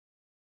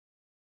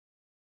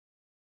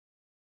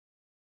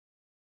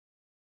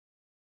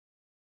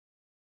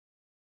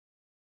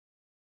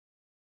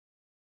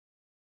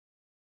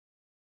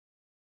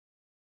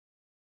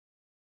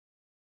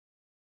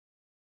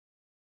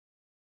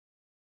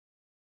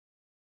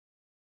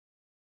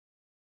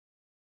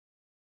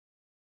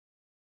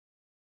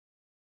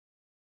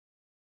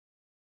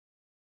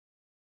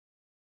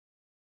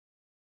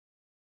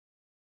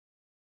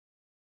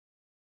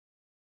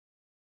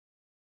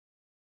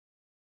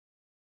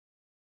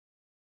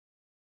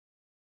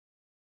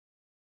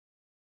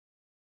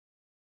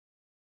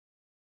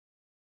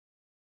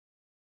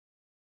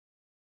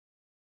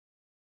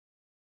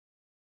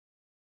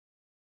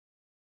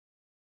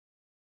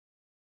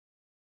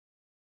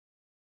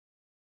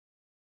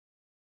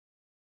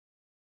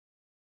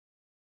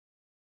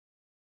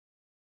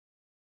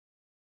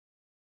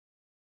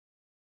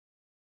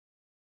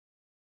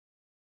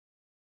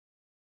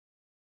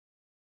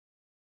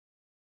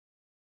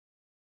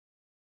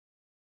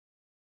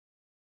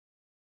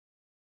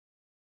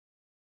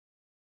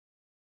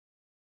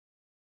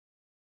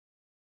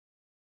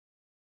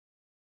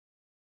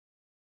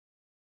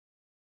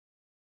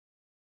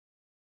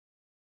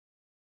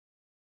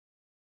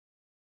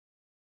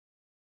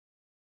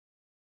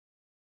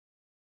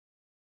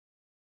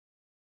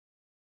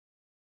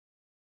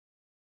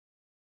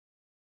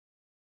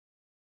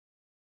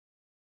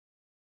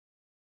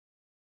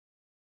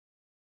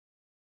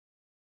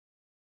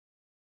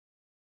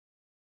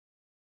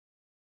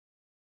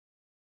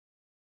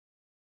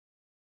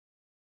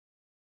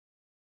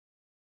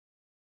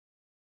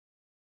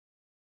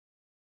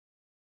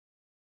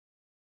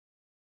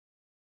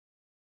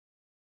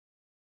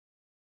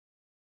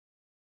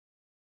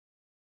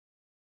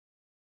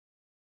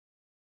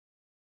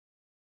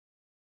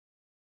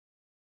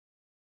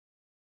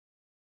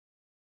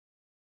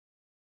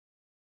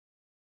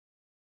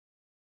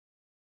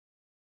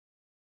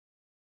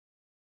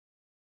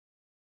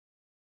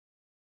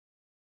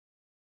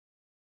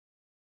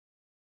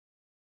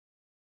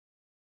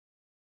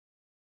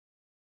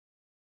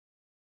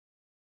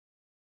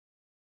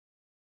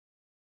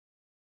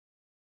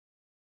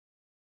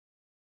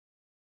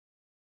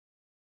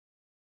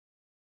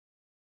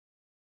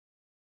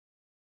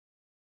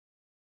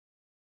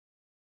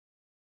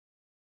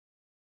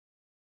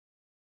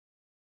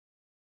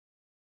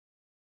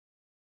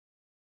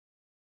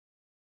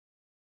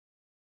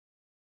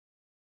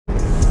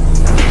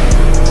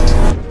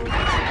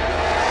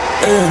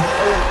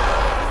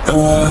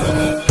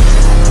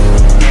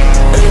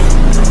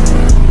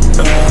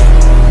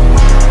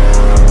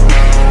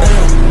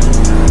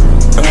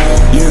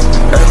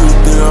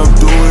Everything I'm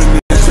doing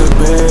is just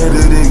better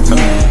than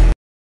you.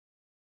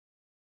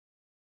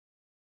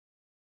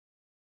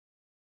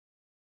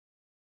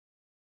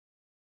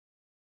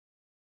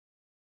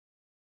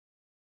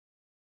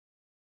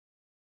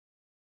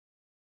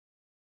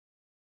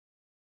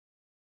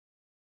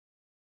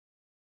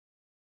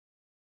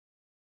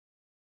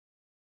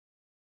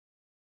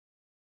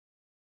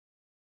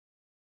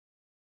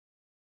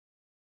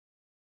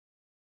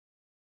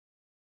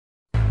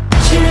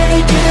 She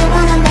really didn't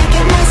wanna make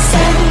it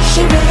messy.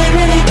 She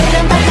really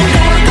didn't, but the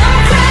girl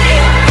gon'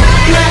 crazy.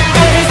 My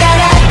baby's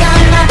got a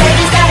gun, my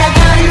baby's got a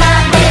gun, my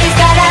baby's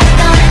got a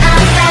gun.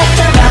 I'm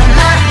faster run.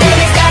 My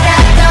baby's got a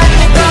gun.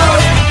 It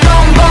goes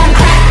boom boom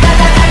crack, da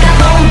da da da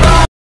boom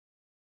boom.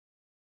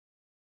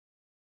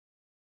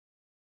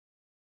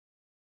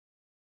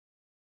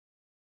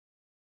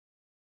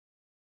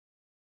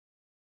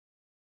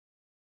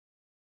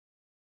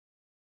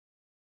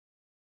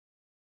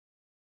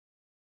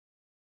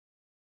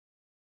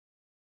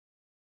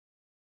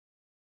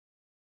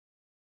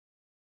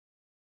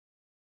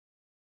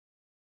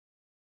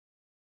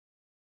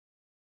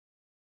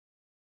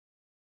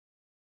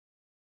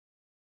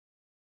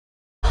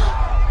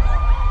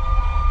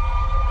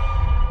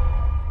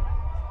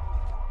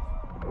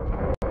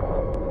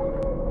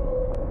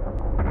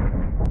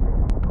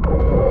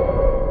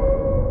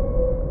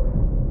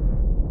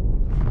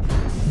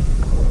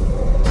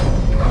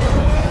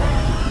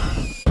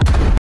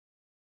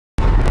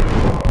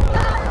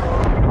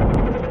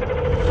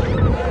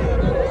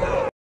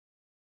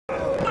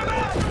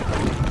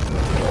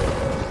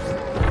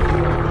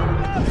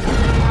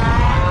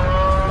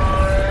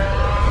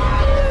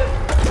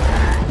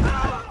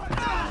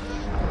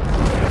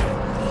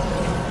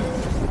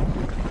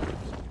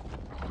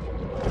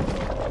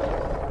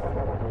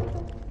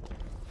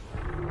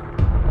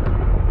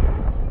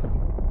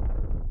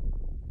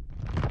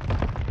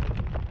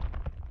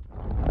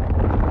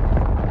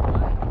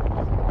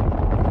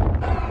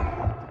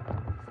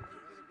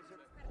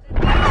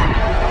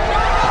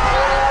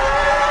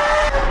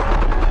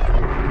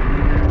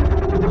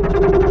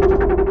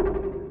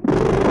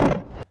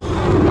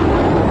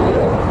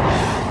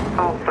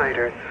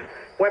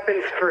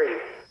 Weapons free.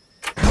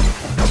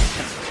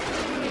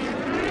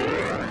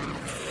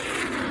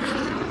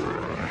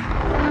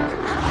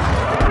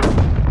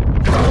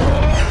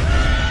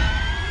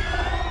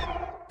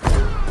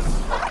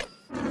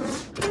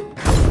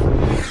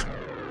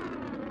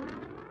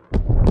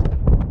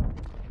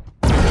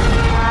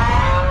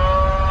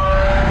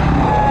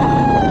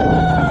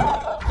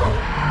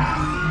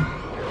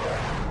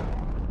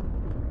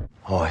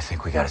 Oh, I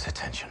think we got his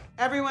attention.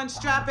 Everyone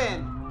strap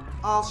in.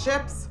 All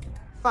ships,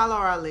 follow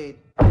our lead.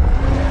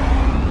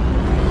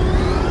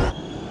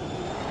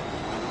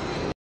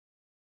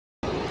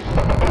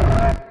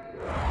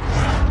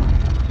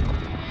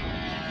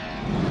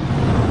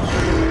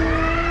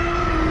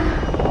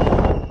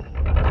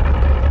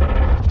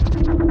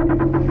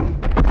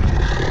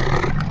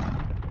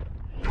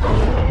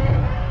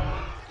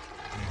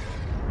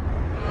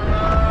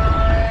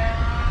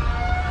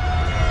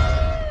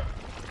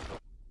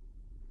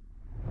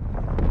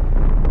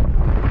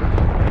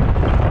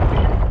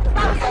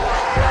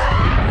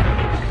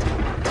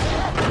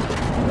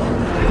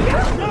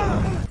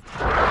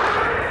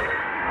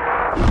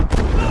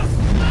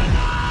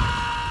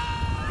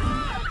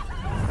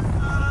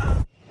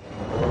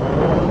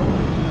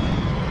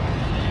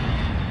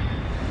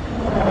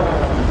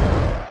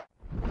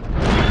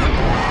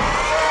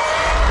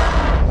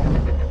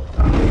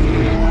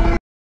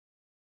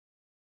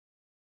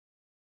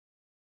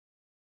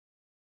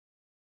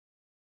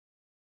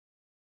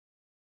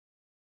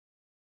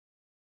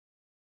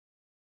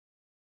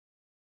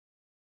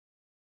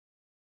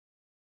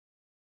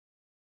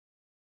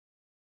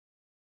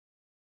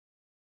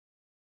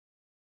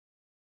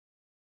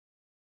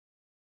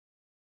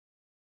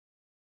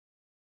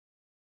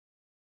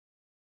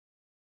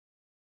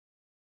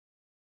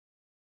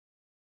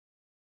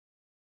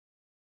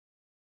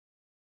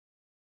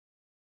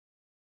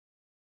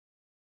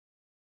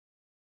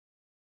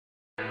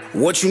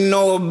 What you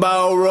know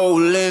about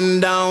rolling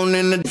down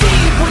in the deep?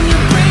 When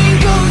your brain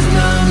goes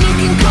numb, you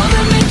can call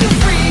them mental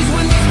freeze.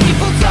 When these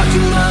people talk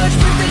too much,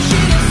 put that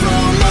shit in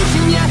slow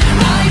motion. Yeah,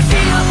 I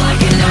feel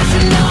like an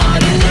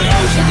astronaut in the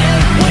ocean.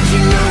 Yeah, what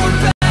you know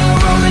about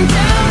rolling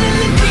down in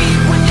the deep?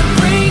 When your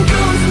brain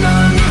goes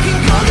numb, you can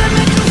call them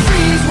mental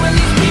freeze. When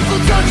these people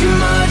talk too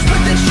much,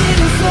 put that shit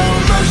in slow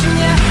motion.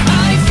 Yeah,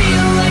 I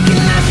feel like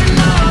an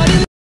astronaut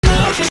in the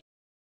ocean.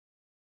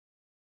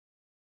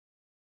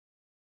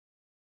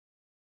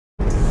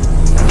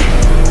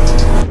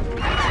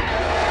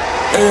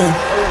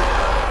 Yeah.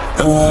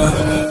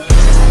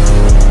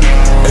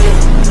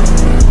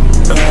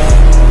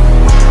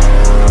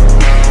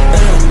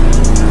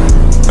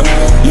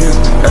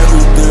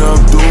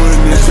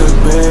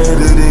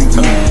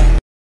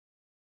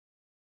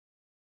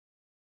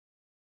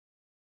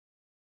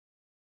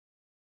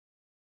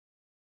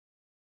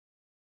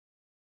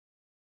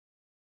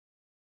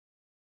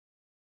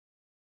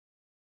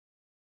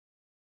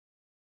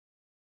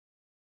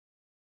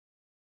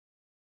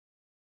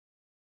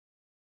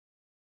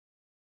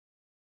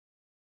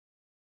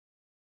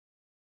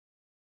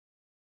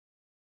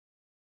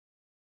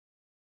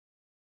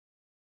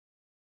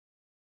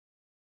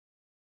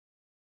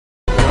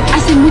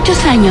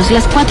 muchos años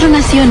las 4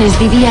 naciones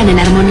vivían en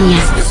armonía.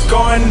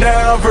 Agua,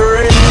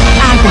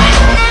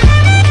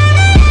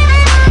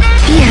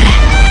 tierra,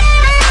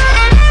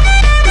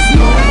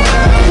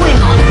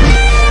 fuego,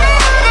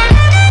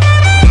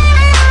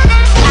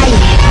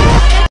 aire.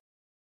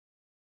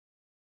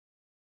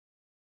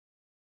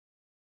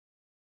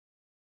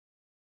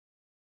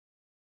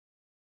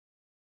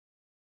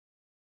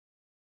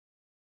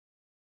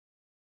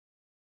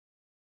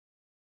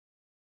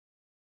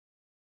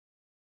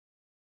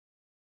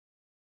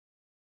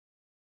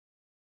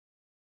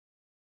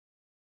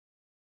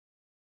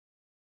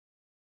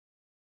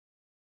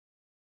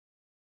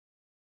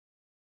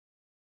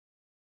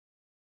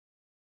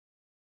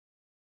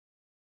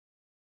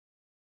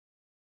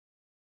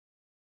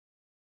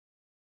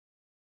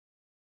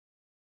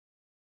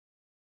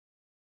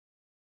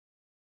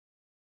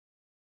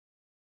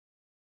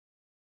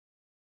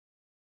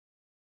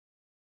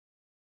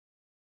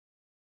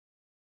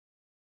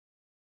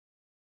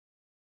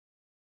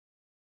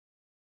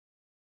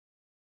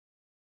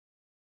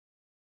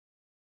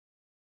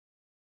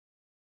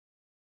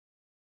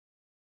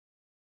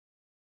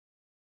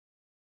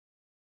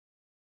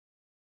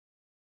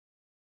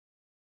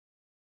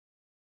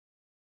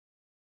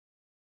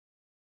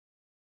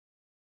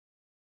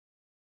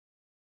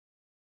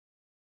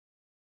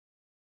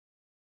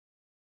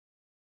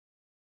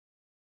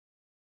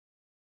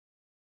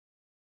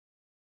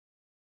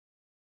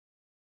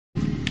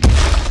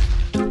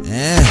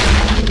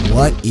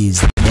 What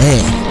is that?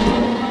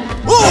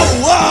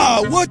 Oh,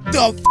 wow! What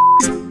the f***?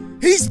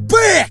 He's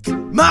back!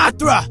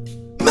 Mothra!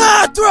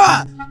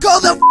 Mothra! Call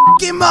the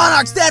f***ing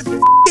monarchs! That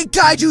f***ing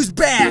kaiju's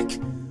back!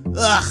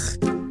 Ugh,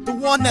 the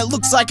one that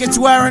looks like it's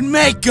wearing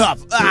makeup!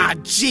 Ah,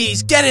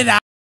 jeez, get it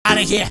out of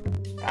here!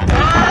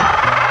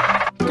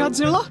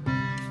 Godzilla?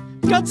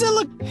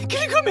 Godzilla,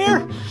 can you come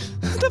here?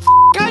 The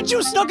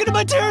kaiju snuck into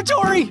my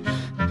territory!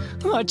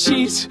 Oh,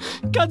 jeez.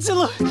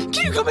 Godzilla,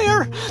 can you come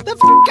here? The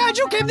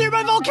kaiju came near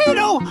my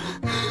volcano!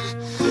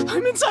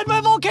 I'm inside my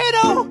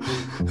volcano!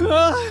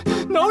 No!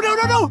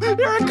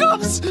 Here it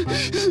comes!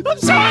 I'm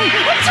sorry!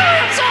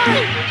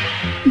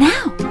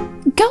 Now,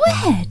 go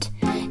ahead.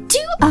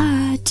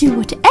 Do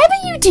whatever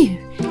you do.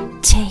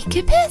 Take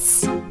a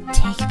piss.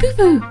 Take a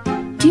poo-poo.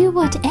 Do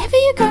whatever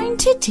you're going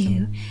to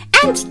do.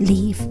 And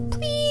leave,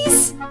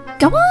 please.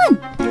 Go on.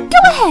 Go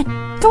ahead.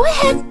 Go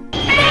ahead.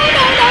 No.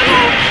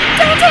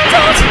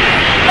 Don't.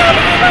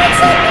 Nobody likes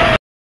it.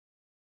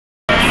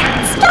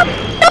 Stop.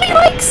 Nobody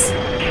likes.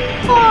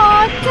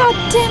 Aw, god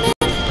damn it.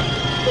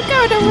 You're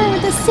going to ruin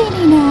the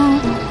city now.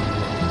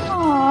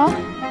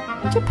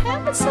 Aw,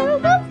 Japan was so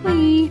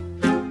lovely.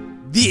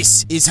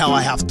 This is how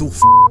I have to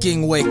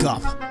f***ing wake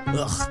up.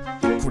 Ugh,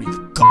 creep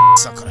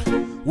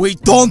cocksucker. We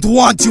don't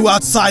want you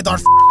outside our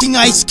f***ing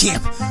ice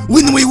camp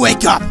when we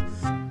wake up.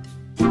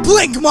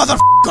 Blink,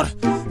 motherfucker!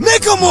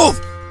 Make a move!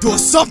 Do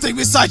something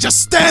besides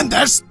just stand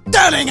there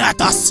staring at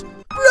us!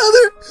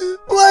 Brother,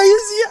 why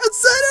is he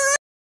outside our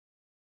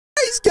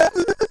ice camp?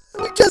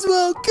 We just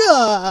woke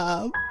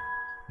up.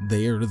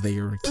 There,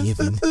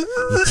 Kevin.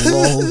 It'll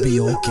all be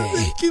okay.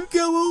 Make him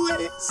go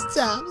away.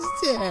 Stop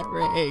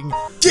staring.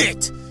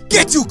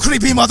 Get you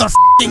creepy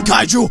motherfucking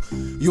kaiju!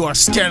 You are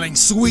scaring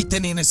sweet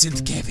and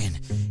innocent Kevin.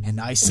 And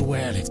I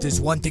swear, if there's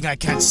one thing I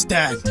can't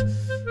stand,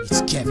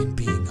 it's Kevin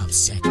being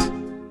upset.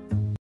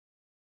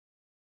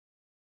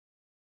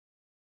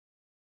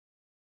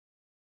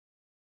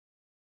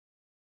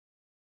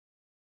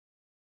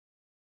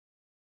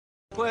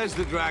 Where's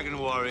the Dragon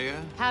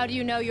Warrior? How do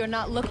you know you're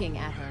not looking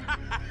at her?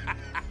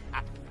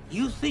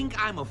 You think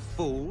I'm a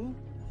fool?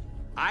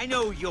 I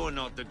know you're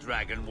not the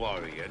Dragon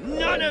Warrior.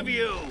 None of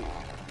you!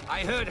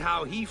 I heard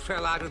how he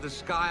fell out of the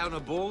sky on a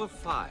ball of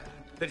fire.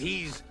 That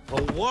he's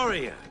a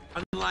warrior,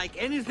 unlike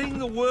anything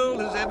the world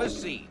has ever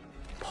seen.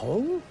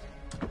 Poe?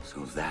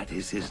 So that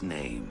is his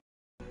name.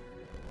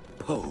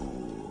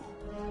 Poe.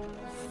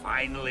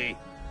 Finally,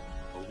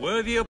 a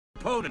worthy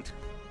opponent.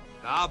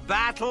 Our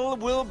battle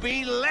will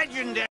be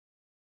legendary.